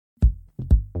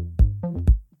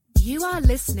You are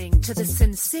listening to the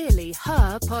Sincerely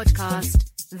Her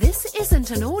podcast. This isn't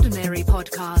an ordinary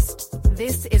podcast.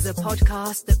 This is a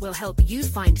podcast that will help you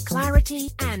find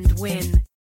clarity and win.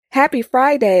 Happy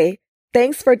Friday.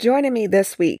 Thanks for joining me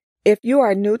this week. If you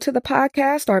are new to the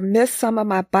podcast or missed some of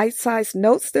my bite-sized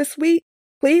notes this week,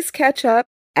 please catch up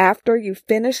after you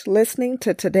finish listening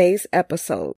to today's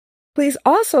episode. Please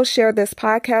also share this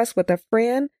podcast with a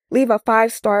friend, leave a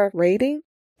 5-star rating,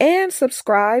 and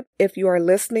subscribe if you are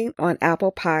listening on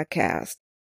Apple Podcasts.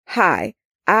 Hi,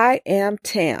 I am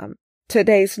Tam.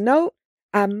 Today's note,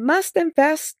 I must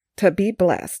invest to be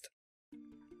blessed.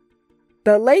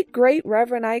 The late great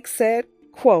Reverend Ike said,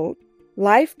 quote,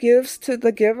 "Life gives to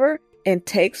the giver and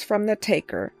takes from the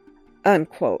taker,"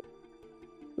 unquote.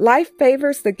 Life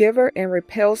favors the giver and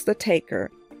repels the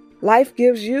taker. Life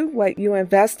gives you what you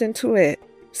invest into it,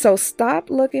 so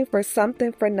stop looking for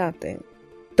something for nothing.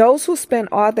 Those who spend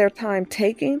all their time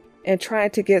taking and trying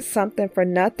to get something for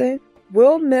nothing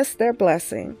will miss their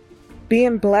blessing.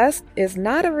 Being blessed is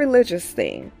not a religious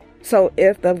thing, so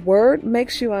if the word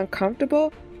makes you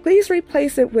uncomfortable, please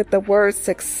replace it with the word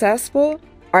successful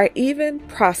or even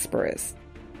prosperous.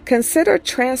 Consider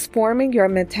transforming your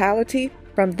mentality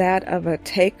from that of a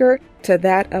taker to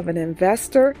that of an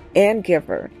investor and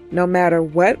giver, no matter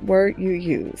what word you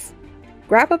use.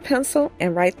 Grab a pencil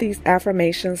and write these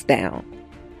affirmations down.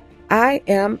 I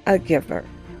am a giver.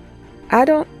 I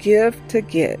don't give to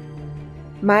get.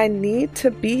 My need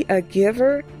to be a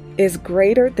giver is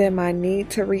greater than my need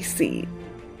to receive.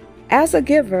 As a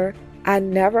giver, I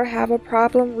never have a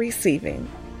problem receiving.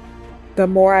 The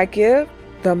more I give,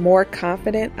 the more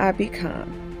confident I become.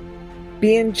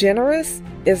 Being generous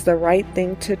is the right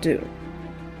thing to do.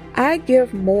 I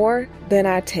give more than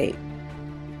I take.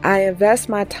 I invest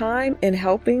my time in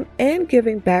helping and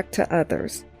giving back to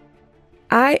others.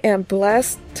 I am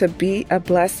blessed to be a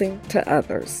blessing to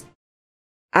others.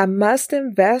 I must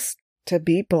invest to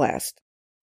be blessed.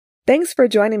 Thanks for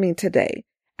joining me today.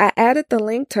 I added the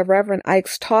link to Reverend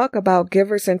Ike's talk about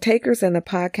givers and takers in the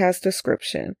podcast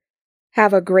description.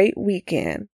 Have a great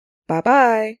weekend.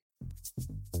 Bye-bye.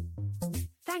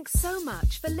 Thanks so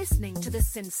much for listening to the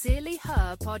Sincerely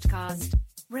Her podcast.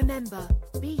 Remember,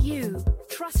 be you,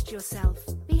 trust yourself,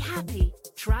 be happy,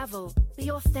 travel,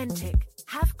 be authentic,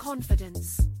 have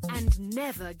confidence, and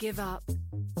never give up.